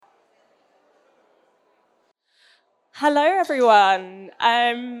Hello, everyone.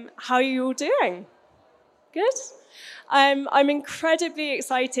 How are you all doing? Good? I'm incredibly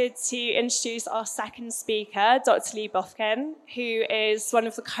excited to introduce our second speaker, Dr. Lee Bofkin, who is one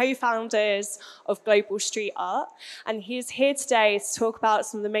of the co-founders of Global Street Art. And he's here today to talk about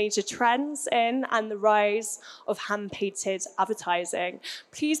some of the major trends in and the rise of hand-painted advertising.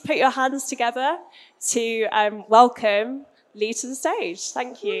 Please put your hands together to welcome Lee to the stage.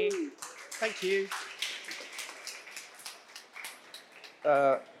 Thank you. Thank you.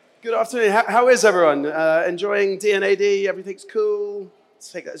 Good afternoon. How is everyone? Enjoying D&AD? Everything's cool?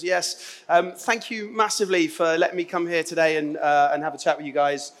 Let's take that as yes. Thank you massively for letting me come here today and have a chat with you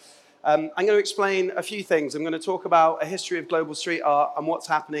guys. I'm going to explain a few things. I'm going to talk about a history of global street art and what's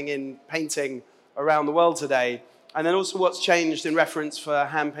happening in painting around the world today, and then also what's changed in reference for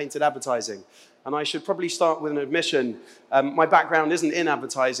hand-painted advertising. And I should probably start with an admission. My background isn't in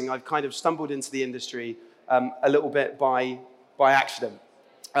advertising. I've kind of stumbled into the industry a little bit by accident.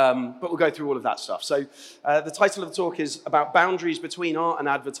 But we'll go through all of that stuff. So the title of the talk is about boundaries between art and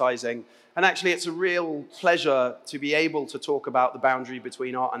advertising. And actually, it's a real pleasure to be able to talk about the boundary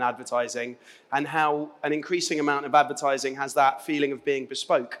between art and advertising and how an increasing amount of advertising has that feeling of being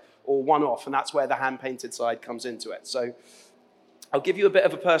bespoke or one-off. And that's where the hand-painted side comes into it. So I'll give you a bit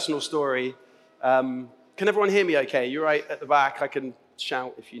of a personal story. Can everyone hear me okay? You're right at the back. I can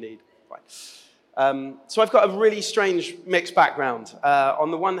shout if you need. Right. So I've got a really strange mixed background. On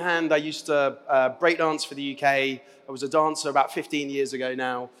the one hand, I used to breakdance for the UK. I was a dancer about 15 years ago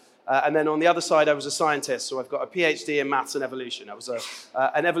now. And then on the other side, I was a scientist. So I've got a PhD in maths and evolution. I was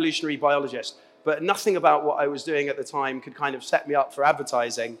an evolutionary biologist. But nothing about what I was doing at the time could kind of set me up for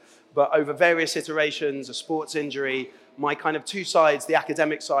advertising. But over various iterations, a sports injury, my kind of two sides, the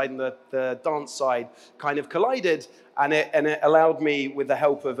academic side and the dance side, kind of collided. And it allowed me, with the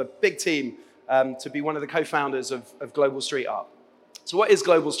help of a big team, to be one of the co-founders of Global Street Art. So what is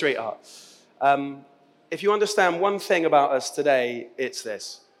Global Street Art? If you understand one thing about us today, it's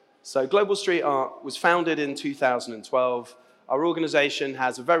this. So Global Street Art was founded in 2012. Our organization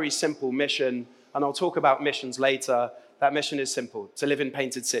has a very simple mission, and I'll talk about missions later. That mission is simple, to live in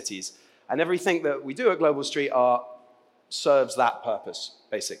painted cities. And everything that we do at Global Street Art serves that purpose,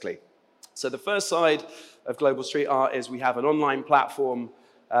 basically. So the first side of Global Street Art is we have an online platform.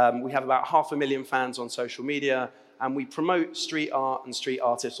 We have about 500,000 fans on social media, and we promote street art and street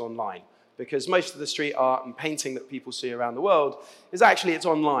artists online, because most of the street art and painting that people see around the world is actually, it's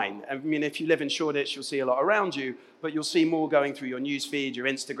online. I mean, if you live in Shoreditch, you'll see a lot around you, but you'll see more going through your news feed, your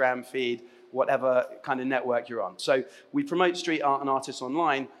Instagram feed, whatever kind of network you're on. So we promote street art and artists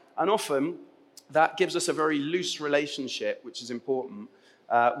online, and often that gives us a very loose relationship, which is important,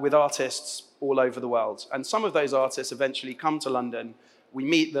 with artists all over the world. And some of those artists eventually come to London. We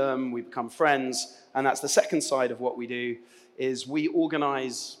meet them, we become friends, and that's the second side of what we do, is we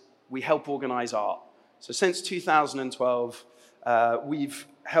help organize art. So since 2012, we've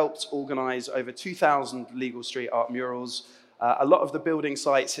helped organize over 2,000 legal street art murals. A lot of the building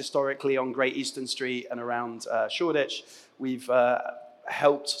sites historically on Great Eastern Street and around Shoreditch, we've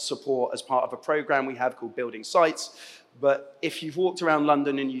helped support as part of a program we have called Building Sites. But if you've walked around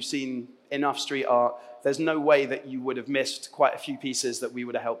London and you've seen enough street art, there's no way that you would have missed quite a few pieces that we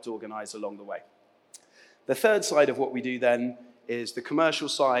would have helped organize along the way. The third side of what we do then is the commercial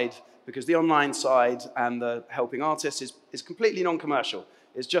side, because the online side and the helping artists is completely non-commercial.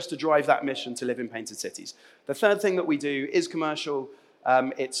 It's just to drive that mission to live in painted cities. The third thing that we do is commercial.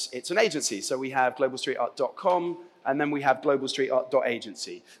 It's an agency. So we have globalstreetart.com, and then we have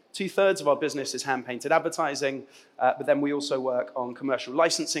globalstreetart.agency. 2/3 of our business is hand-painted advertising, but then we also work on commercial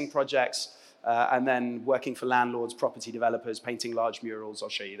licensing projects, and then working for landlords, property developers, painting large murals. I'll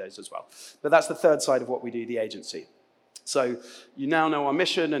show you those as well. But that's the third side of what we do, the agency. So you now know our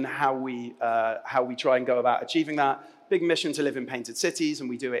mission and how we try and go about achieving that. Big mission to live in painted cities, and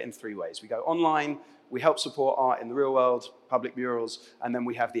we do it in 3 ways. We go online, we help support art in the real world, public murals, and then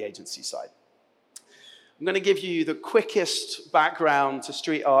we have the agency side. I'm going to give you the quickest background to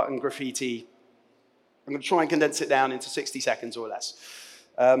street art and graffiti. I'm going to try and condense it down into 60 seconds or less.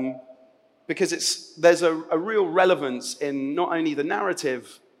 Because there's a real relevance in not only the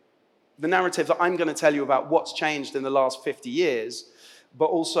narrative that I'm going to tell you about what's changed in the last 50 years, but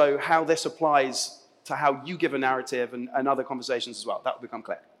also how this applies to how you give a narrative and other conversations as well. That will become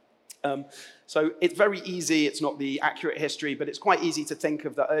clear. So it's very easy, it's not the accurate history, but it's quite easy to think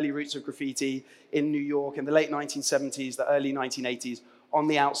of the early roots of graffiti in New York in the late 1970s, the early 1980s, on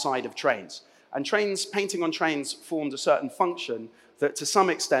the outside of trains. And painting on trains formed a certain function that to some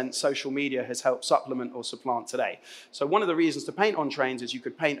extent social media has helped supplement or supplant today. So one of the reasons to paint on trains is you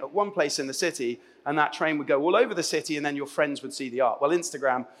could paint at one place in the city and that train would go all over the city and then your friends would see the art. Well,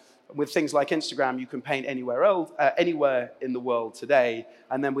 Instagram, with things like Instagram, you can paint anywhere in the world today,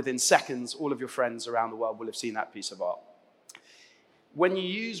 and then within seconds, all of your friends around the world will have seen that piece of art. When you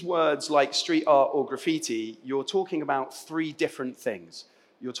use words like street art or graffiti, you're talking about three different things.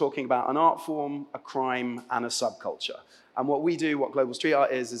 You're talking about an art form, a crime, and a subculture. And what we do, what Global Street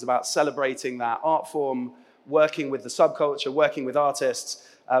Art is about celebrating that art form, working with the subculture, working with artists,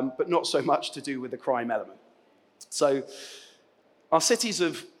 but not so much to do with the crime element. So our cities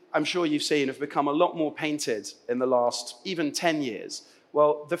have, I'm sure you've seen, have become a lot more painted in the last even 10 years.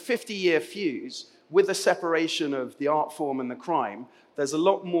 Well, the 50-year fuse, with the separation of the art form and the crime, there's a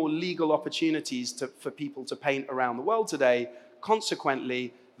lot more legal opportunities for people to paint around the world today.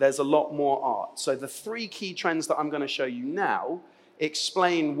 Consequently, there's a lot more art. So the three key trends that I'm going to show you now help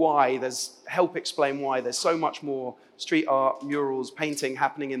explain why there's so much more street art, murals, painting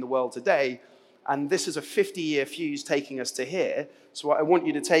happening in the world today. And this is a 50-year fuse taking us to here. So what I want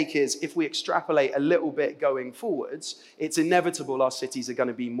you to take is, if we extrapolate a little bit going forwards, it's inevitable our cities are going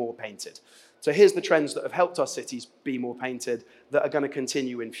to be more painted. So here's the trends that have helped our cities be more painted that are going to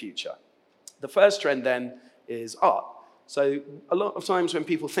continue in future. The first trend then is art. So a lot of times when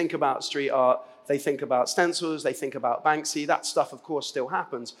people think about street art, they think about stencils, they think about Banksy. That stuff, of course, still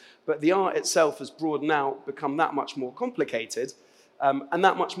happens. But the art itself has broadened out, become that much more complicated, and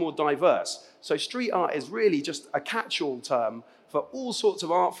that much more diverse. So street art is really just a catch-all term for all sorts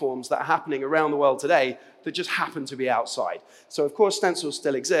of art forms that are happening around the world today that just happen to be outside. So of course stencils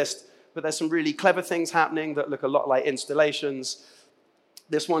still exist, but there's some really clever things happening that look a lot like installations.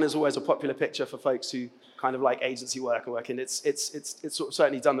 This one is always a popular picture for folks who kind of like agency work and working. It's sort of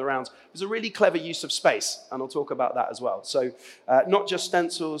certainly done the rounds. It's a really clever use of space, and I'll talk about that as well. So not just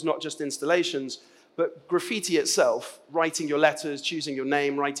stencils, not just installations, but graffiti itself, writing your letters, choosing your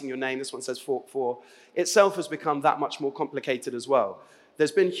name, writing your name, this one says Fork 4, itself has become that much more complicated as well.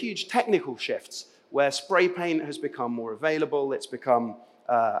 There's been huge technical shifts where spray paint has become more available. It's become,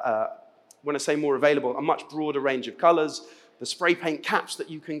 when I say more available, a much broader range of colors. The spray paint caps that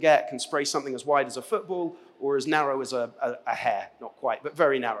you can get can spray something as wide as a football or as narrow as a hair, not quite, but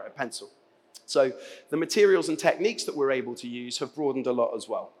very narrow, a pencil. So the materials and techniques that we're able to use have broadened a lot as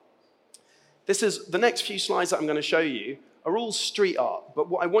well. The next few slides that I'm going to show you are all street art, but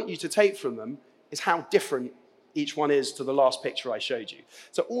what I want you to take from them is how different each one is to the last picture I showed you.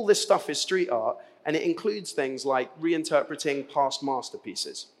 So all this stuff is street art, and it includes things like reinterpreting past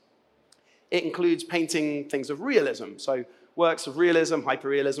masterpieces. It includes painting things of realism, so works of realism,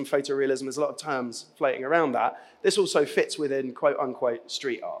 hyperrealism, photorealism, there's a lot of terms floating around that. This also fits within quote-unquote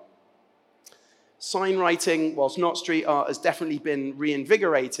street art. Sign writing, whilst not street art, has definitely been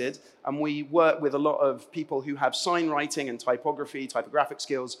reinvigorated, and we work with a lot of people who have sign writing and typographic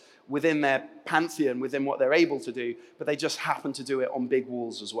skills within their pantheon, within what they're able to do, but they just happen to do it on big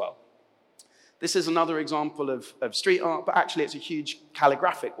walls as well. This is another example of street art, but actually it's a huge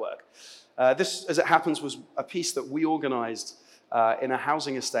calligraphic work. This, as it happens, was a piece that we organized in a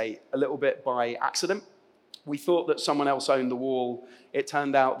housing estate a little bit by accident. We thought that someone else owned the wall. It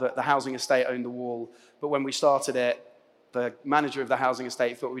turned out that the housing estate owned the wall. But when we started it, the manager of the housing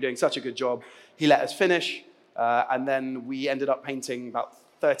estate thought we were doing such a good job. He let us finish. And then we ended up painting about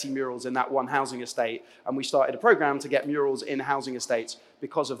 30 murals in that one housing estate. And we started a program to get murals in housing estates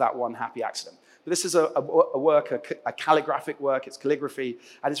because of that one happy accident. But this is a calligraphic work. It's calligraphy.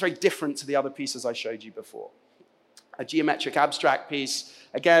 And it's very different to the other pieces I showed you before. A geometric abstract piece,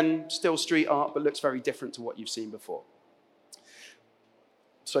 again, still street art, but looks very different to what you've seen before.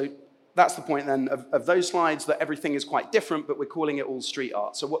 So that's the point then of those slides, that everything is quite different, but we're calling it all street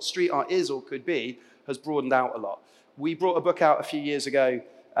art. So what street art is or could be has broadened out a lot. We brought a book out a few years ago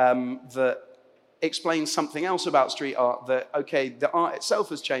that explains something else about street art, that, okay, the art itself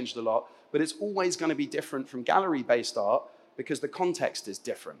has changed a lot, but it's always going to be different from gallery-based art because the context is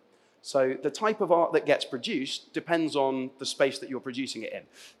different. So the type of art that gets produced depends on the space that you're producing it in.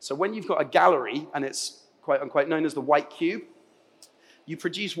 So when you've got a gallery, and it's quote-unquote known as the white cube, you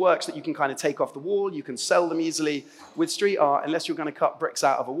produce works that you can kind of take off the wall, you can sell them easily. With street art, unless you're going to cut bricks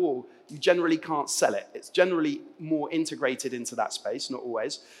out of a wall, you generally can't sell it. It's generally more integrated into that space, not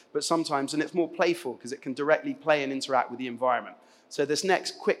always, but sometimes, and it's more playful because it can directly play and interact with the environment. So this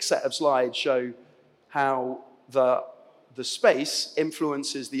next quick set of slides show how the space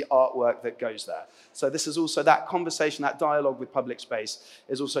influences the artwork that goes there. So this is also that conversation, that dialogue with public space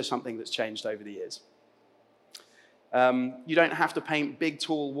is also something that's changed over the years. You don't have to paint big,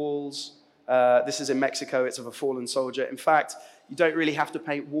 tall walls. This is in Mexico. It's of a fallen soldier. In fact, you don't really have to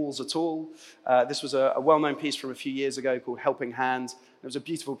paint walls at all. This was a well-known piece from a few years ago called Helping Hand. It was a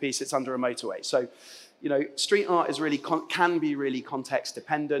beautiful piece. It's under a motorway. So, you know, street art is really can be really context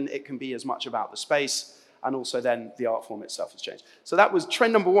dependent. It can be as much about the space, and also then the art form itself has changed. So that was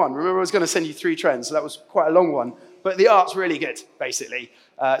trend number one. Remember, I was going to send you 3 trends, so that was quite a long one. But the art's really good, basically.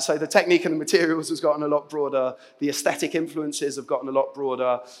 So the technique and the materials has gotten a lot broader. The aesthetic influences have gotten a lot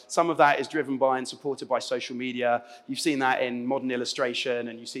broader. Some of that is driven by and supported by social media. You've seen that in modern illustration,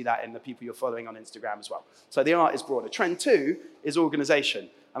 and you see that in the people you're following on Instagram as well. So the art is broader. Trend 2 is organization.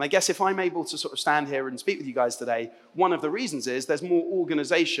 And I guess if I'm able to sort of stand here and speak with you guys today, one of the reasons is there's more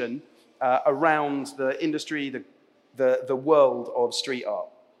organization around the industry, the world of street art.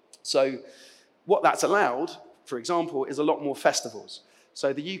 So what that's allowed, for example, is a lot more festivals.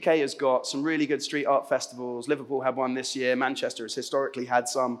 So the UK has got some really good street art festivals. Liverpool had one this year. Manchester has historically had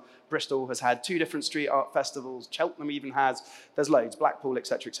some. Bristol has had 2 different street art festivals. Cheltenham even has. There's loads. Blackpool, et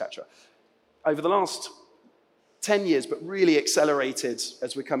cetera, et cetera. Over the last 10 years, but really accelerated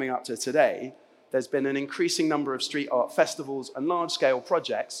as we're coming up to today, there's been an increasing number of street art festivals and large-scale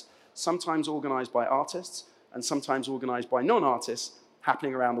projects, sometimes organized by artists and sometimes organized by non-artists,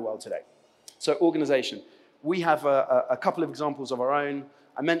 happening around the world today. So organization. We have a couple of examples of our own.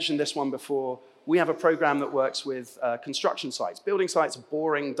 I mentioned this one before. We have a program that works with construction sites. Building sites are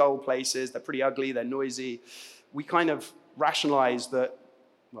boring, dull places. They're pretty ugly. They're noisy. We kind of rationalized that,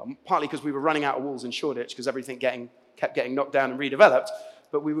 well, partly because we were running out of walls in Shoreditch because everything kept getting knocked down and redeveloped.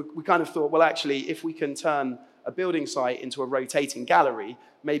 But we kind of thought, well, actually, if we can turn a building site into a rotating gallery,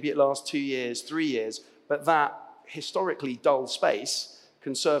 maybe it lasts 2 years, 3 years, but that historically dull space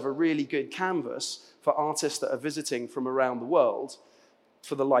can serve a really good canvas for artists that are visiting from around the world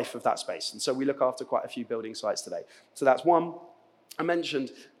for the life of that space. And so we look after quite a few building sites today. So that's one. I mentioned,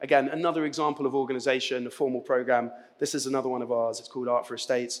 again, another example of organization, a formal program. This is another one of ours. It's called Art for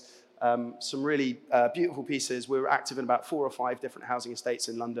Estates. Some really beautiful pieces. We're active in about 4 or 5 different housing estates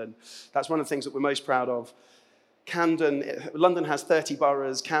in London. That's one of the things that we're most proud of. London has 30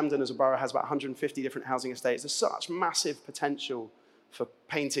 boroughs. Camden as a borough has about 150 different housing estates. There's such massive potential for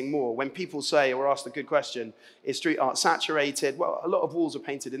painting more. When people say or ask the good question, is street art saturated? Well, a lot of walls are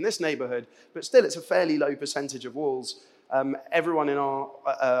painted in this neighborhood, but still it's a fairly low percentage of walls. Everyone in our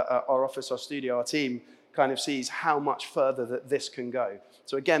office, our studio, our team kind of sees how much further that this can go.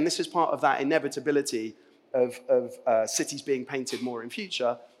 So again, this is part of that inevitability of cities being painted more in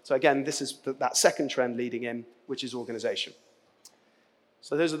future. So again, this is that second trend leading in, which is organization.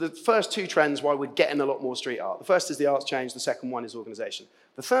 So those are the first 2 trends why we're getting a lot more street art. The first is the art's change, the second one is organization.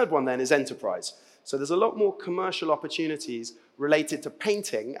 The third one then is enterprise. So there's a lot more commercial opportunities related to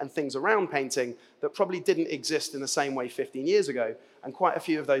painting and things around painting that probably didn't exist in the same way 15 years ago, and quite a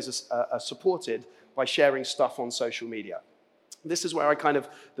few of those are supported by sharing stuff on social media. This is where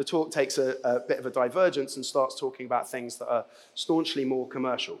the talk takes a bit of a divergence and starts talking about things that are staunchly more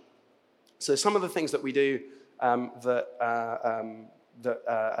commercial. So some of the things that we do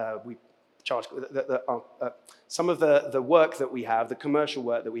we charge, some of the work that we have, the commercial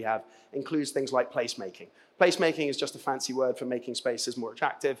work that we have, includes things like placemaking. Placemaking is just a fancy word for making spaces more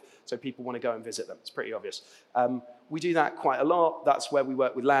attractive, so people want to go and visit them. It's pretty obvious. We do that quite a lot. That's where we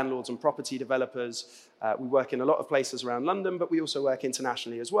work with landlords and property developers. We work in a lot of places around London, but we also work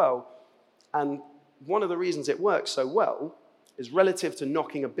internationally as well. And one of the reasons it works so well is relative to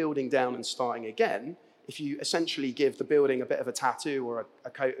knocking a building down and starting again. If you essentially give the building a bit of a tattoo or a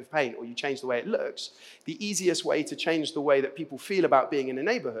coat of paint, or you change the way it looks, the easiest way to change the way that people feel about being in a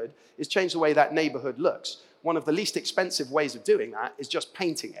neighborhood is change the way that neighborhood looks. One of the least expensive ways of doing that is just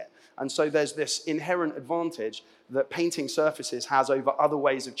painting it. And so there's this inherent advantage that painting surfaces has over other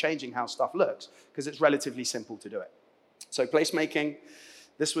ways of changing how stuff looks, because it's relatively simple to do it. So placemaking,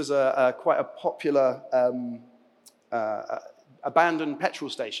 this was quite a popular abandoned petrol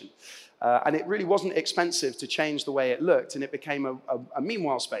station. And it really wasn't expensive to change the way it looked, and it became a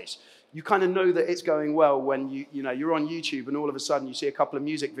meanwhile space. You kind of know that it's going well when you're on YouTube and all of a sudden you see a couple of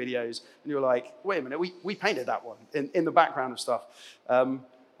music videos and you're like, wait a minute, we painted that one in the background of stuff.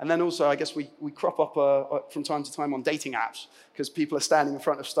 And then also, I guess we crop up from time to time on dating apps because people are standing in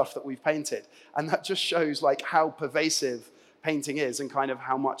front of stuff that we've painted. And that just shows like how pervasive painting is and kind of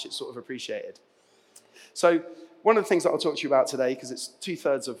how much it's sort of appreciated. So one of the things that I'll talk to you about today, because it's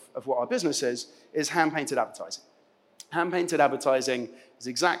 2/3 of what our business is hand-painted advertising. Hand-painted advertising is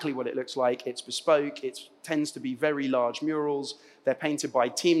exactly what it looks like. It's bespoke. It tends to be very large murals. They're painted by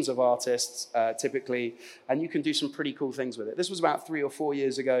teams of artists, typically, and you can do some pretty cool things with it. This was about 3 or 4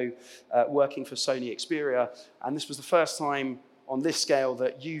 years ago, working for Sony Xperia, and this was the first time on this scale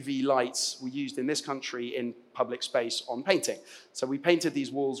that UV lights were used in this country in public space on painting. So we painted these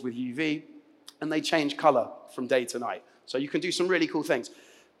walls with UV, and they change color from day to night. So you can do some really cool things.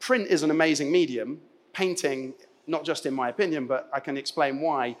 Print is an amazing medium. Painting, not just in my opinion, but I can explain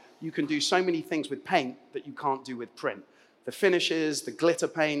why, you can do so many things with paint that you can't do with print. The finishes, the glitter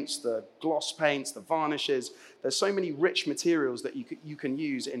paints, the gloss paints, the varnishes, there's so many rich materials that you can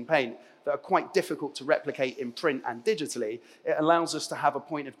use in paint that are quite difficult to replicate in print and digitally. It allows us to have a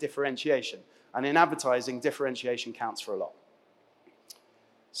point of differentiation. And in advertising, differentiation counts for a lot.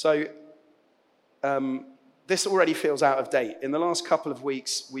 So this already feels out of date. In the last couple of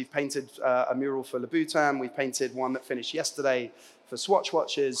weeks, we've painted a mural for Louboutin. We've painted one that finished yesterday for Swatch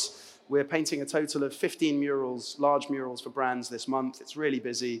watches. We're painting a total of 15 murals, large murals for brands this month. It's really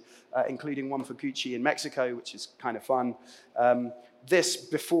busy, including one for Gucci in Mexico, which is kind of fun. This,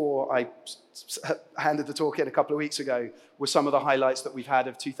 before I handed the talk in a couple of weeks ago, were some of the highlights that we've had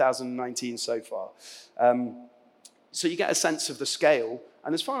of 2019 so far. So you get a sense of the scale.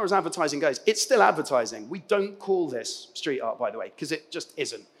 And as far as advertising goes, it's still advertising. We don't call this street art, by the way, because it just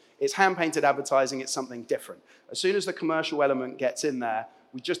isn't. It's hand-painted advertising. It's something different. As soon as the commercial element gets in there,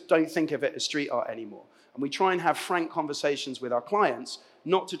 we just don't think of it as street art anymore. And we try and have frank conversations with our clients,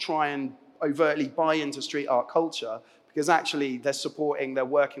 not to try and overtly buy into street art culture, because actually they're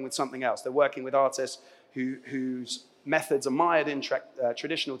working with something else. They're working with artists whose methods are mired in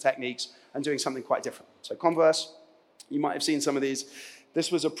traditional techniques and doing something quite different. So Converse, you might have seen some of these.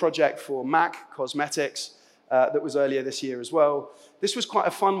 This was a project for MAC Cosmetics that was earlier this year as well. This was quite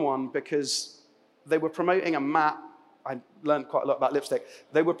a fun one because they were promoting a matte, I learned quite a lot about lipstick.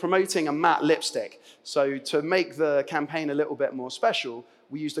 They were promoting a matte lipstick. So to make the campaign a little bit more special,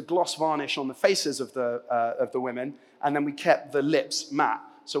 we used a gloss varnish on the faces of the women, and then we kept the lips matte.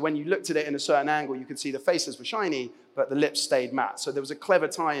 So when you looked at it in a certain angle, you could see the faces were shiny, but the lips stayed matte. So there was a clever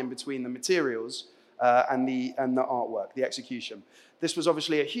tie-in between the materials and the artwork, the execution. This was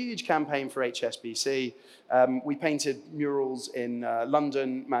obviously a huge campaign for HSBC. We painted murals in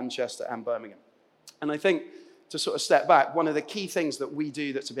London, Manchester, and Birmingham. And I think, to sort of step back, one of the key things that we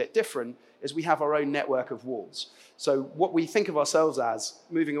do that's a bit different is we have our own network of walls. So what we think of ourselves as,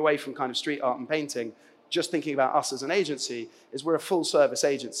 moving away from kind of street art and painting, just thinking about us as an agency, is we're a full service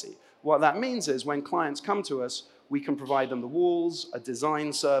agency. What that means is when clients come to us, we can provide them the walls, a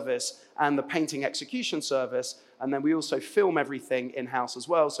design service, and the painting execution service. And then we also film everything in-house as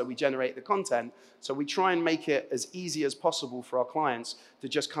well, so we generate the content. So we try and make it as easy as possible for our clients to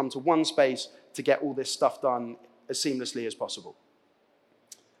just come to one space to get all this stuff done as seamlessly as possible.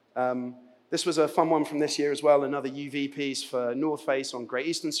 This was a fun one from this year as well, another UV piece for North Face on Great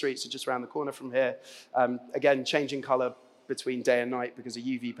Eastern Street, so just around the corner from here. Again, changing color between day and night because of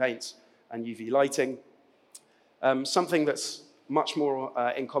UV paints and UV lighting. Something that's much more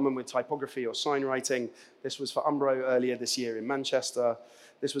in common with typography or sign writing. This was for Umbro earlier this year in Manchester.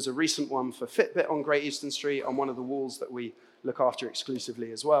 This was a recent one for Fitbit on Great Eastern Street on one of the walls that we look after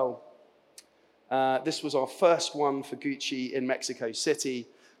exclusively as well. This was our first one for Gucci in Mexico City.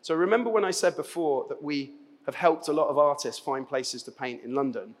 So remember when I said before that we have helped a lot of artists find places to paint in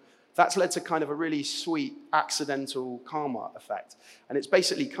London? That's led to kind of a really sweet accidental karma effect. And it's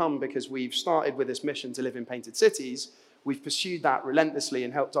basically come because we've started with this mission to live in painted cities. We've pursued that relentlessly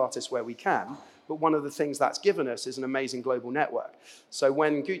and helped artists where we can. But one of the things that's given us is an amazing global network. So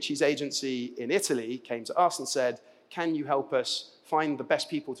when Gucci's agency in Italy came to us and said, can you help us find the best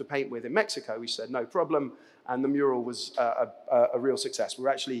people to paint with in Mexico? We said, no problem. And the mural was a real success. We're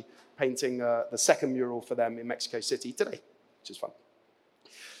actually painting the second mural for them in Mexico City today, which is fun.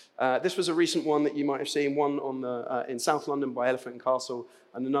 This was a recent one that you might have seen, one on in South London by Elephant and Castle,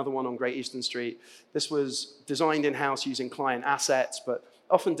 and another one on Great Eastern Street. This was designed in-house using client assets, but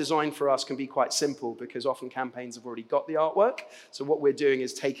often design for us can be quite simple because often campaigns have already got the artwork. So what we're doing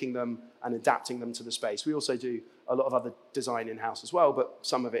is taking them and adapting them to the space. We also do a lot of other design in-house as well, but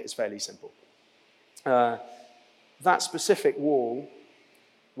some of it is fairly simple. That specific wall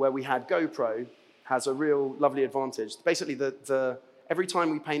where we had GoPro has a real lovely advantage. Basically, every time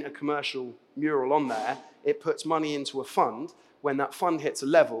we paint a commercial mural on there, it puts money into a fund. When that fund hits a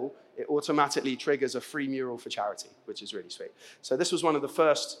level, it automatically triggers a free mural for charity, which is really sweet. So this was one of the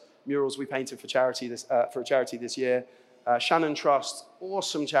first murals we painted for charity for a charity this year. Shannon Trust,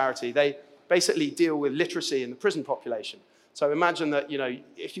 awesome charity. They basically deal with literacy in the prison population. So imagine that,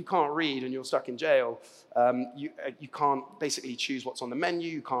 if you can't read and you're stuck in jail, you can't basically choose what's on the menu,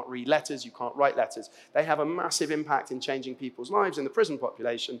 you can't read letters, you can't write letters. They have a massive impact in changing people's lives in the prison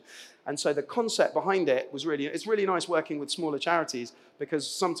population. And so the concept behind it was it's really nice working with smaller charities because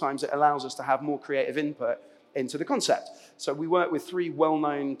sometimes it allows us to have more creative input into the concept. So we work with 3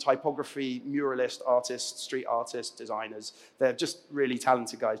 well-known typography, muralist artists, street artists, designers. They're just really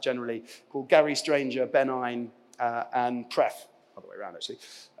talented guys generally, called Gary Stranger, Ben Ein, and Pref. Other way around, actually.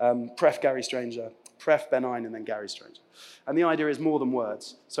 Pref, Gary Stranger, Pref, Ben Ein, and then Gary Stranger. And the idea is more than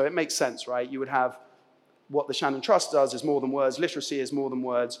words. So it makes sense, right? You would have what the Shannon Trust does is more than words. Literacy is more than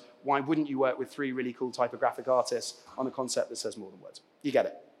words. Why wouldn't you work with 3 really cool typographic artists on a concept that says more than words? You get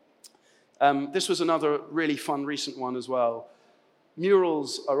it. This was another really fun recent one as well.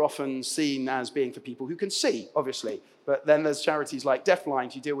 Murals are often seen as being for people who can see, obviously. But then there's charities like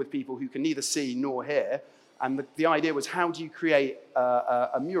Deafblind who deal with people who can neither see nor hear. And the idea was, how do you create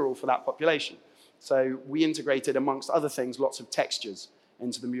a mural for that population? So we integrated, amongst other things, lots of textures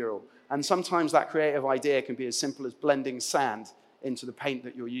into the mural. And sometimes that creative idea can be as simple as blending sand into the paint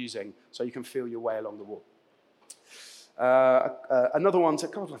that you're using so you can feel your way along the wall. Another one,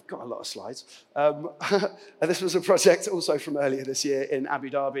 God, I've got a lot of slides. This was a project also from earlier this year in Abu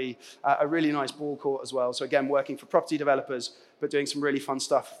Dhabi, a really nice ball court as well. So again, working for property developers, but doing some really fun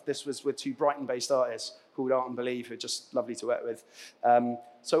stuff. This was with 2 Brighton-based artists called Art and Believe, who are just lovely to work with.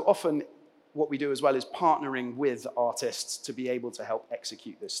 So often what we do as well is partnering with artists to be able to help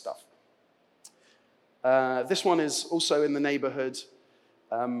execute this stuff. This one is also in the neighborhood.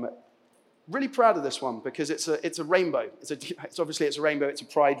 Really proud of this one because it's a rainbow. Obviously it's a rainbow, it's a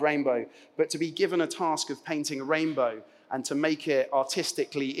pride rainbow. But to be given a task of painting a rainbow and to make it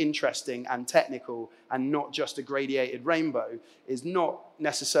artistically interesting and technical and not just a gradiated rainbow is not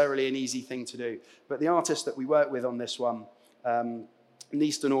necessarily an easy thing to do. But the artist that we work with on this one,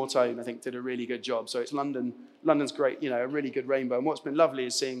 Neaston Auto, I think, did a really good job. So it's London's great, a really good rainbow. And what's been lovely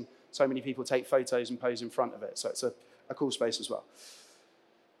is seeing so many people take photos and pose in front of it. So it's a cool space as well.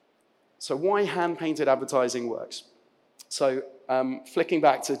 So why hand-painted advertising works? So flicking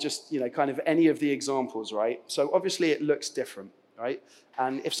back to just, kind of any of the examples, right? So obviously it looks different, right?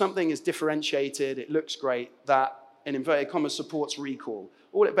 And if something is differentiated, it looks great, that, in inverted commas, supports recall.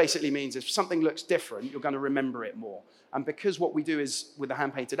 All it basically means is if something looks different, you're going to remember it more. And because what we do is, with the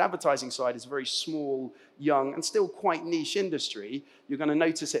hand-painted advertising side, is a very small, young, and still quite niche industry, you're going to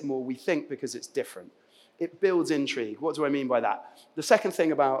notice it more, we think, because it's different. It builds intrigue. What do I mean by that? The second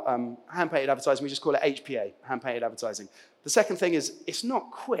thing about hand-painted advertising, we just call it HPA, hand-painted advertising. The second thing is it's not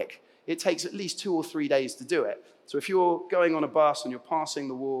quick. It takes at least 2 or 3 days to do it. So if you're going on a bus and you're passing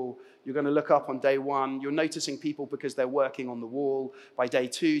the wall, you're going to look up on day 1. You're noticing people because they're working on the wall. By day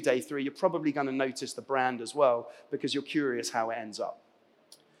 2, day 3, you're probably going to notice the brand as well because you're curious how it ends up.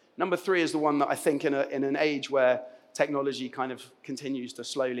 Number 3 is the one that I think in an age where technology kind of continues to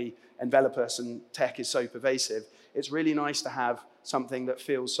slowly envelop us and tech is so pervasive, it's really nice to have something that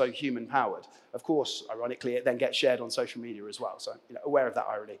feels so human-powered. Of course, ironically, it then gets shared on social media as well, so aware of that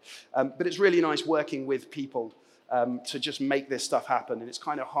irony. But it's really nice working with people to just make this stuff happen, and it's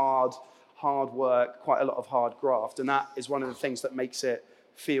kind of hard work, quite a lot of hard graft, and that is one of the things that makes it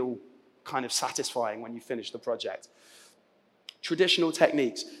feel kind of satisfying when you finish the project. Traditional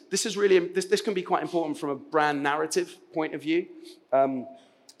techniques. This can be quite important from a brand narrative point of view.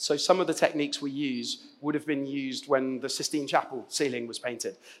 So some of the techniques we use would have been used when the Sistine Chapel ceiling was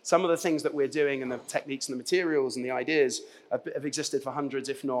painted. Some of the things that we're doing and the techniques and the materials and the ideas have existed for hundreds,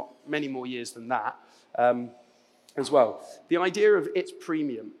 if not many more years than that as well. The idea of it's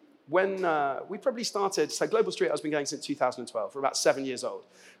premium. When we probably started, so Global Street has been going since 2012, we're about 7 years old.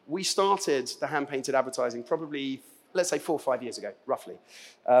 We started the hand-painted advertising probably, let's say 4 or 5 years ago, roughly.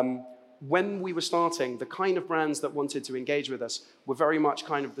 When we were starting, the kind of brands that wanted to engage with us were very much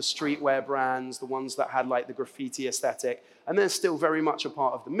kind of the streetwear brands, the ones that had like the graffiti aesthetic, and they're still very much a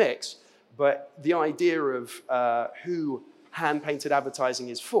part of the mix. But the idea of who hand-painted advertising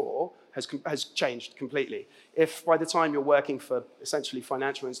is for has changed completely. If by the time you're working for essentially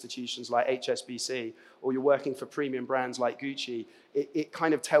financial institutions like HSBC, or you're working for premium brands like Gucci, it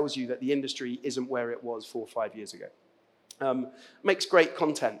kind of tells you that the industry isn't where it was 4 or 5 years ago. Makes great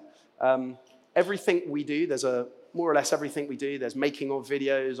content. Everything we do, more or less everything we do, there's making of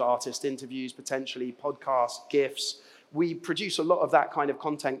videos, artist interviews, potentially podcasts, GIFs. We produce a lot of that kind of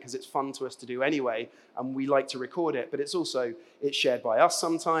content because it's fun to us to do anyway, and we like to record it, but it's shared by us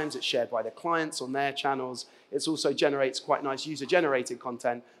sometimes, it's shared by the clients on their channels. It also generates quite nice user-generated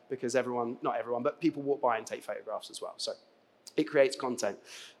content because not everyone, but people walk by and take photographs as well. So it creates content.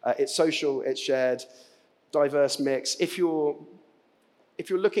 It's social, it's shared, diverse mix. If you're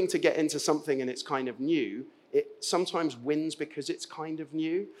looking to get into something and it's kind of new, it sometimes wins because it's kind of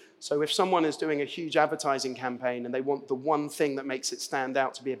new. So if someone is doing a huge advertising campaign and they want the one thing that makes it stand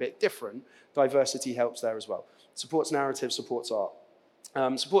out to be a bit different, diversity helps there as well. Supports narrative, supports art.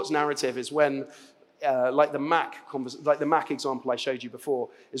 Supports narrative is when like the Mac example I showed you before,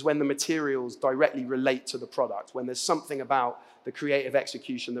 is when the materials directly relate to the product, when there's something about the creative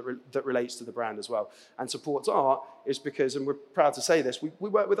execution that relates to the brand as well. And supports art is because, and we're proud to say this, we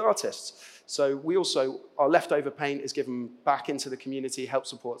work with artists. So we also, our leftover paint is given back into the community, help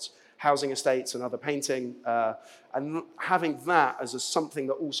supports housing estates and other painting. And having that as something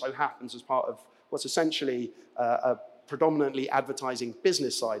that also happens as part of what's essentially a predominantly advertising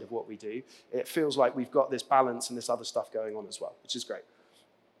business side of what we do, it feels like we've got this balance and this other stuff going on as well, which is great.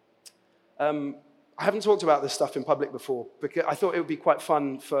 I haven't talked about this stuff in public before, because I thought it would be quite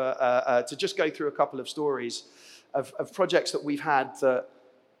fun to just go through a couple of stories of projects that we've had that,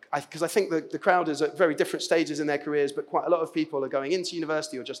 because I think the crowd is at very different stages in their careers, but quite a lot of people are going into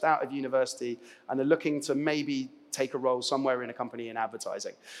university or just out of university and are looking to maybe take a role somewhere in a company in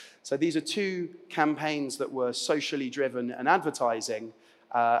advertising. So these are two campaigns that were socially driven and advertising,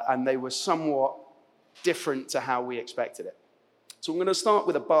 and they were somewhat different to how we expected it. So I'm going to start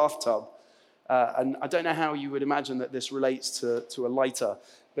with a bathtub, and I don't know how you would imagine that this relates to a lighter,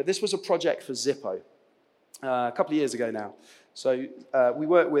 but this was a project for Zippo a couple of years ago now. So we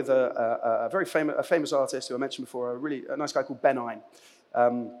worked with a very famous artist who I mentioned before, a nice guy called Ben Ein,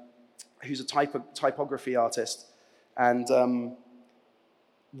 who's a typography artist. And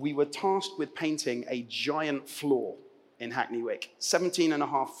we were tasked with painting a giant floor in Hackney Wick,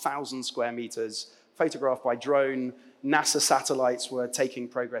 17,500 square meters, photographed by drone. NASA satellites were taking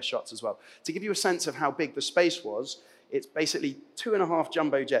progress shots as well. To give you a sense of how big the space was, it's basically 2.5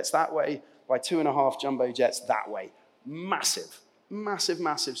 jumbo jets that way by 2.5 jumbo jets that way. Massive, massive,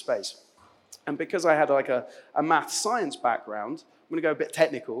 massive space. And because I had like a math science background, I'm going to go a bit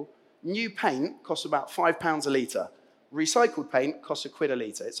technical. New paint costs about £5 a litre. Recycled paint costs £1 a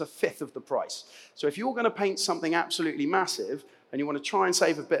litre. It's a fifth of the price. So if you're going to paint something absolutely massive and you want to try and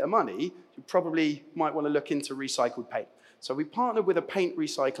save a bit of money, you probably might want to look into recycled paint. So we partnered with a paint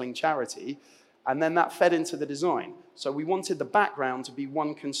recycling charity, and then that fed into the design. So we wanted the background to be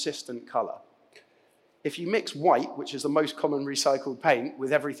one consistent colour. If you mix white, which is the most common recycled paint,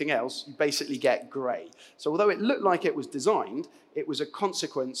 with everything else, you basically get grey. So although it looked like it was designed, it was a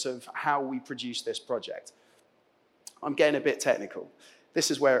consequence of how we produced this project. I'm getting a bit technical. This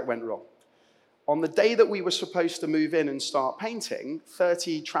is where it went wrong. On the day that we were supposed to move in and start painting,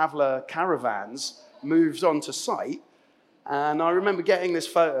 30 traveller caravans moved onto site, and I remember getting this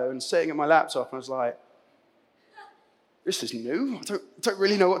photo and sitting at my laptop, and I was like, this is new. I don't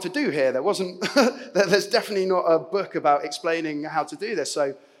really know what to do here. There's definitely not a book about explaining how to do this.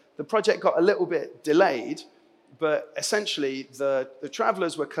 So the project got a little bit delayed, but essentially the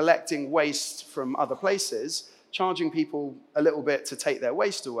travelers were collecting waste from other places, charging people a little bit to take their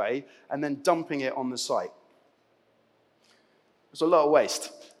waste away, and then dumping it on the site. It was a lot of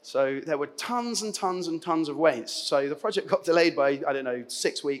waste. So there were tons and tons and tons of waste. So the project got delayed by,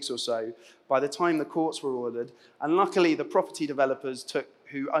 6 weeks or so, by the time the courts were ordered. And luckily, the property developers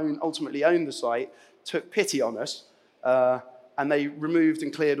who ultimately owned the site took pity on us, and they removed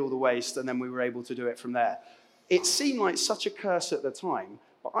and cleared all the waste, and then we were able to do it from there. It seemed like such a curse at the time,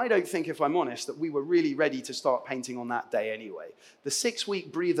 but I don't think, if I'm honest, that we were really ready to start painting on that day anyway. The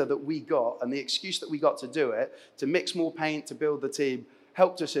 6-week breather that we got and the excuse that we got to do it, to mix more paint, to build the team,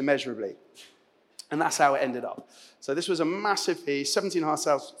 helped us immeasurably. And that's how it ended up. So this was a massive piece,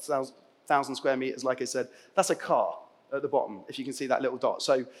 17,500 square meters, like I said. That's a car at the bottom, if you can see that little dot.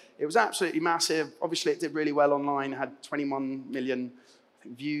 So it was absolutely massive. Obviously, it did really well online. It had 21 million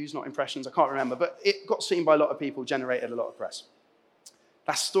views, not impressions, I can't remember. But it got seen by a lot of people, generated a lot of press.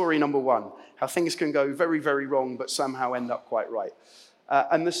 That's story number one, how things can go very, very wrong, but somehow end up quite right.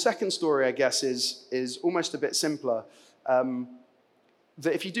 And the second story, I guess, is almost a bit simpler.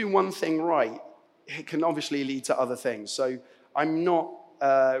 That if you do one thing right, it can obviously lead to other things. So I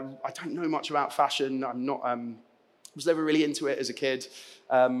don't know much about fashion. Was never really into it as a kid.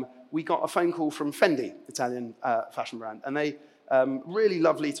 We got a phone call from Fendi, Italian fashion brand, and they really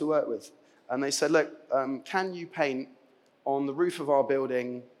lovely to work with. And they said, look, can you paint on the roof of our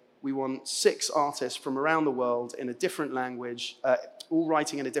building? We want 6 artists from around the world in a different language, all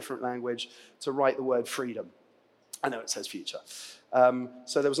writing in a different language, to write the word freedom. I know it says future.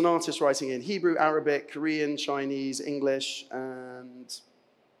 So there was an artist writing in Hebrew, Arabic, Korean, Chinese, English, and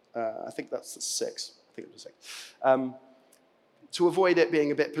I think that's the 6. I think it was 6. To avoid it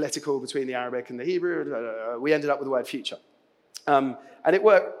being a bit political between the Arabic and the Hebrew, we ended up with the word future. And it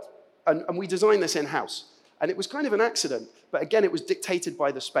worked, and we designed this in-house. And it was kind of an accident, but again, it was dictated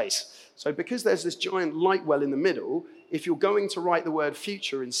by the space. So because there's this giant light well in the middle, if you're going to write the word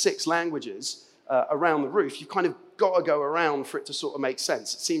future in 6 languages around the roof, you've kind of got to go around for it to sort of make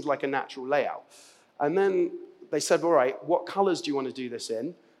sense. It seems like a natural layout. And then they said, all right, what colors do you want to do this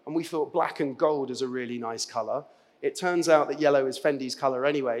in? And we thought black and gold is a really nice color. It turns out that yellow is Fendi's color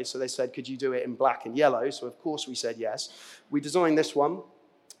anyway, so they said, could you do it in black and yellow? So of course we said yes. We designed this one,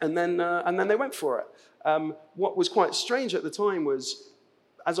 and then they went for it. What was quite strange at the time was,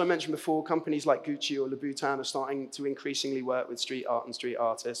 as I mentioned before, companies like Gucci or Louboutin are starting to increasingly work with street art and street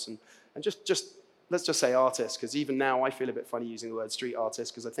artists, and just let's just say artists, because even now I feel a bit funny using the word street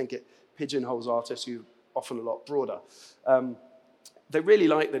artist, because I think it pigeonholes artists who are often a lot broader. They really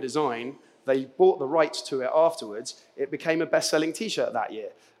liked the design. They bought the rights to it afterwards. It became a best-selling T-shirt that year.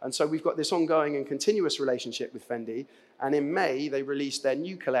 And so we've got this ongoing and continuous relationship with Fendi. And in May, they released their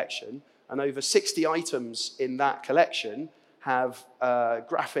new collection. And over 60 items in that collection have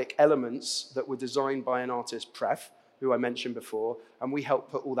graphic elements that were designed by an artist, Pref, who I mentioned before. And we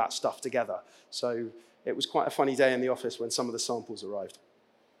helped put all that stuff together. So it was quite a funny day in the office when some of the samples arrived.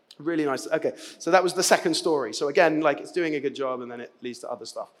 Really nice. Okay, so that was the second story. So again, like, it's doing a good job, and then it leads to other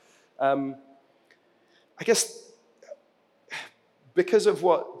stuff. I guess because of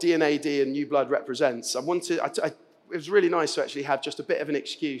what DNAD and New Blood represents, it was really nice to actually have just a bit of an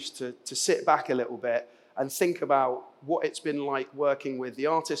excuse to sit back a little bit and think about what it's been like working with the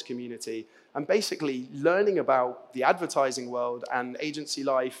artist community and basically learning about the advertising world and agency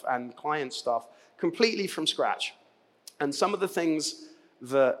life and client stuff completely from scratch. And some of the things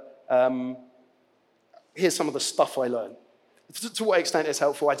that, here's some of the stuff I learned. To what extent it's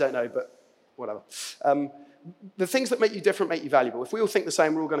helpful, I don't know, but whatever. The things that make you different make you valuable. If we all think the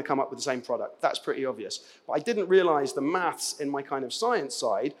same, we're all going to come up with the same product. That's pretty obvious. But I didn't realize the maths in my kind of science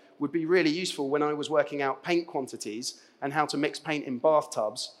side would be really useful when I was working out paint quantities and how to mix paint in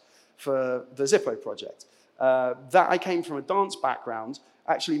bathtubs for the Zippo project. That I came from a dance background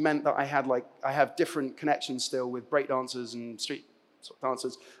actually meant that I have different connections still with breakdancers and street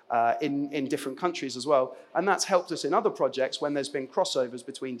dancers in different countries as well. And that's helped us in other projects when there's been crossovers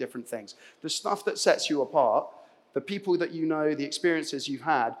between different things. The stuff that sets you apart, the people that you know, the experiences you've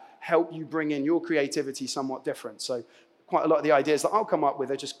had, help you bring in your creativity somewhat different. So quite a lot of the ideas that I'll come up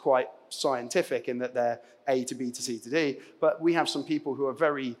with are just quite scientific in that they're A to B to C to D. But we have some people who are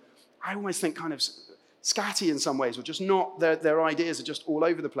very, I almost think kind of scatty in some ways, or just not, their ideas are just all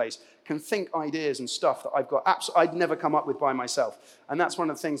over the place, can think ideas and stuff that I'd never come up with by myself. And that's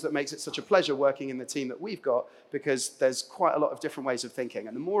one of the things that makes it such a pleasure working in the team that we've got, because there's quite a lot of different ways of thinking.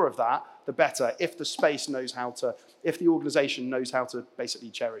 And the more of that, the better, if the space knows how to, if the organization knows how to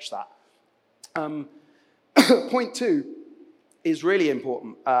basically cherish that. Point 2 is really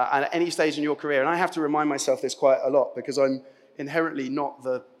important at any stage in your career. And I have to remind myself this quite a lot, because I'm inherently not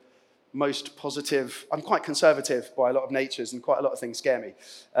the most positive. I'm quite conservative by a lot of natures, and quite a lot of things scare me.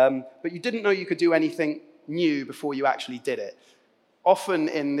 But you didn't know you could do anything new before you actually did it. Often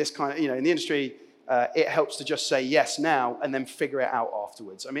in this kind of, in the industry, it helps to just say yes now and then figure it out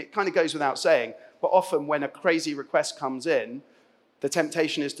afterwards. I mean, it kind of goes without saying, but often when a crazy request comes in, the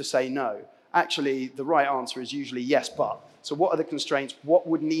temptation is to say no. Actually, the right answer is usually yes, but. So what are the constraints? What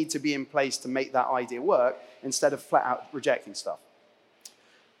would need to be in place to make that idea work, instead of flat out rejecting stuff?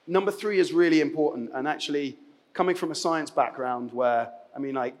 Number 3 is really important, and actually coming from a science background where, I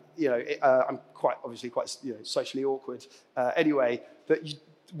mean, I'm quite socially awkward anyway, that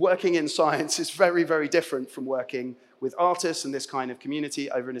working in science is very, very different from working with artists and this kind of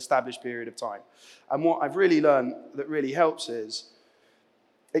community over an established period of time. And what I've really learned that really helps is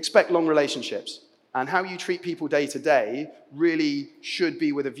expect long relationships. And how you treat people day to day really should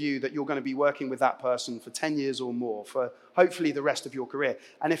be with a view that you're going to be working with that person for 10 years or more, for hopefully the rest of your career.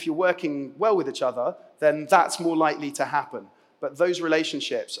 And if you're working well with each other, then that's more likely to happen. But those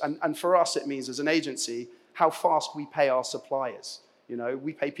relationships, and for us it means as an agency, how fast we pay our suppliers.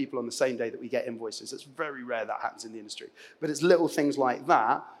 We pay people on the same day that we get invoices. It's very rare that happens in the industry. But it's little things like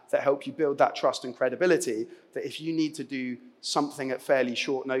that that help you build that trust and credibility, that if you need to do something at fairly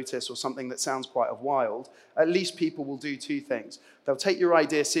short notice or something that sounds quite wild, at least people will do 2 things. They'll take your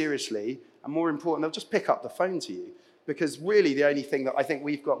idea seriously, and more important, they'll just pick up the phone to you. Because really the only thing that I think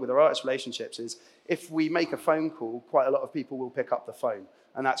we've got with our artist relationships is if we make a phone call, quite a lot of people will pick up the phone,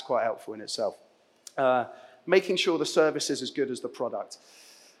 and that's quite helpful in itself. Making sure the service is as good as the product.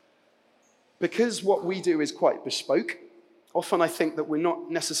 Because what we do is quite bespoke, often I think that we're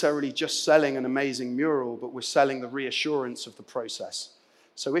not necessarily just selling an amazing mural, but we're selling the reassurance of the process.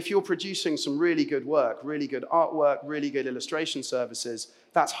 So if you're producing some really good work, really good artwork, really good illustration services,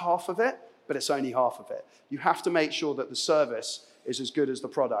 that's half of it, but it's only half of it. You have to make sure that the service is as good as the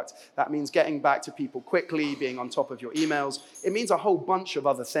product. That means getting back to people quickly, being on top of your emails. It means a whole bunch of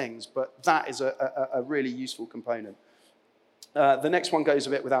other things, but that is a really useful component. The next one goes a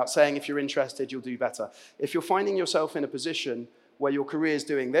bit without saying. If you're interested, you'll do better. If you're finding yourself in a position where your career is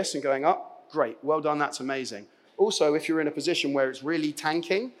doing this and going up, great, well done, that's amazing. Also, if you're in a position where it's really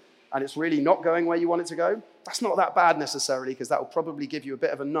tanking and it's really not going where you want it to go, that's not that bad necessarily, because that will probably give you a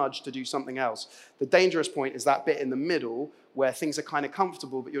bit of a nudge to do something else. The dangerous point is that bit in the middle where things are kind of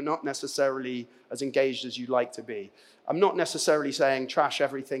comfortable, but you're not necessarily as engaged as you'd like to be. I'm not necessarily saying trash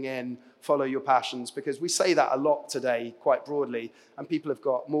everything in, follow your passions, because we say that a lot today quite broadly, and people have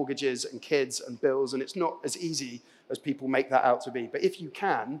got mortgages and kids and bills, and it's not as easy as people make that out to be. But if you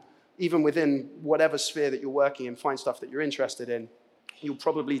can, even within whatever sphere that you're working in, find stuff that you're interested in, you'll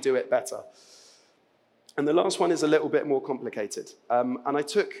probably do it better. And the last one is a little bit more complicated. And I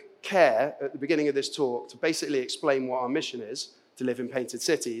took care at the beginning of this talk to basically explain what our mission is, to live in painted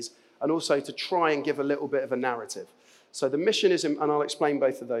cities, and also to try and give a little bit of a narrative. So the mission is, and I'll explain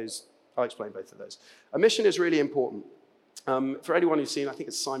both of those. A mission is really important. For anyone who's seen, I think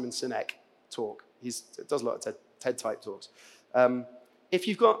it's Simon Sinek talk. He does a lot of TED-type talks.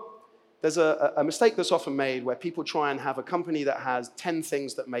 There's a mistake that's often made where people try and have a company that has 10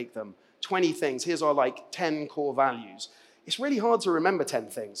 things that make them, 20 things. Here's our 10 core values. It's really hard to remember 10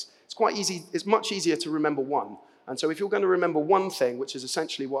 things. It's quite easy. It's much easier to remember one. And so if you're going to remember one thing, which is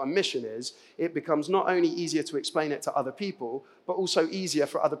essentially what a mission is, it becomes not only easier to explain it to other people, but also easier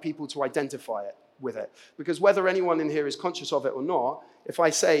for other people to identify it with it. Because whether anyone in here is conscious of it or not, if I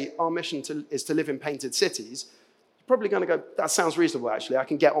say our mission is to live in painted cities, you're probably going to go, that sounds reasonable, actually. I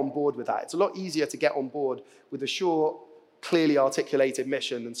can get on board with that. It's a lot easier to get on board with a short, clearly articulated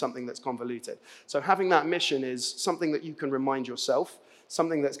mission than something that's convoluted. So having that mission is something that you can remind yourself,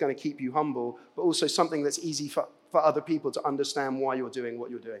 something that's going to keep you humble, but also something that's easy for other people to understand why you're doing what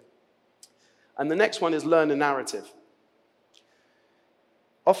you're doing. And the next one is learn a narrative.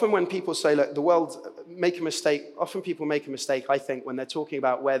 Often when people say, look, the world, make a mistake, often people make a mistake, I think, when they're talking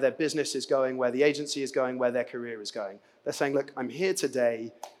about where their business is going, where the agency is going, where their career is going. They're saying, look, I'm here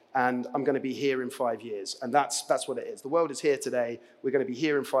today, and I'm going to be here in 5 years. And that's what it is. The world is here today. We're going to be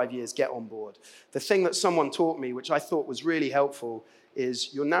here in 5 years. Get on board. The thing that someone taught me, which I thought was really helpful,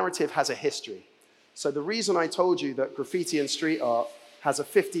 is your narrative has a history. So the reason I told you that graffiti and street art has a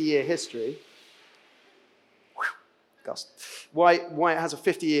 50-year history, why it has a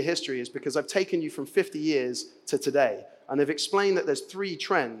 50-year history is because I've taken you from 50 years to today. And I've explained that there's 3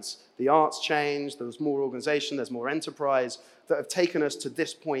 trends. The art's changed, there's more organization, there's more enterprise that have taken us to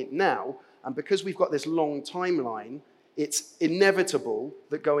this point now. And because we've got this long timeline, it's inevitable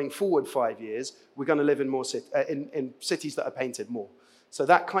that going forward 5 years, we're going to live in more in cities that are painted more. So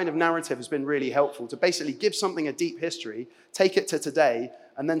that kind of narrative has been really helpful to basically give something a deep history, take it to today,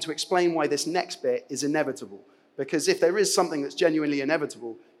 and then to explain why this next bit is inevitable. Because if there is something that's genuinely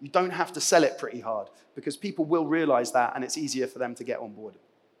inevitable, you don't have to sell it pretty hard, because people will realize that, and it's easier for them to get on board.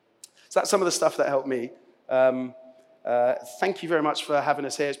 So that's some of the stuff that helped me. Thank you very much for having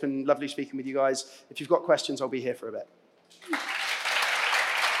us here. It's been lovely speaking with you guys. If you've got questions, I'll be here for a bit.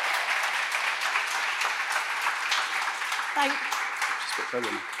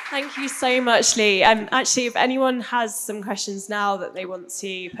 Thank you so much, Lee. Actually, if anyone has some questions now that they want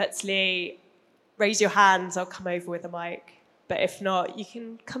to put to Lee, raise your hands, I'll come over with a mic. But if not, you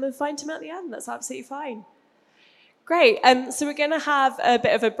can come and find him at the end. That's absolutely fine. Great. So we're going to have a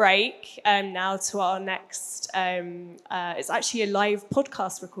bit of a break now to our next, it's actually a live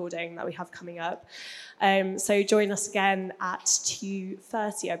podcast recording that we have coming up. So join us again at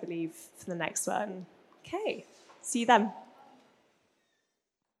 2:30, I believe, for the next one. Okay, see you then.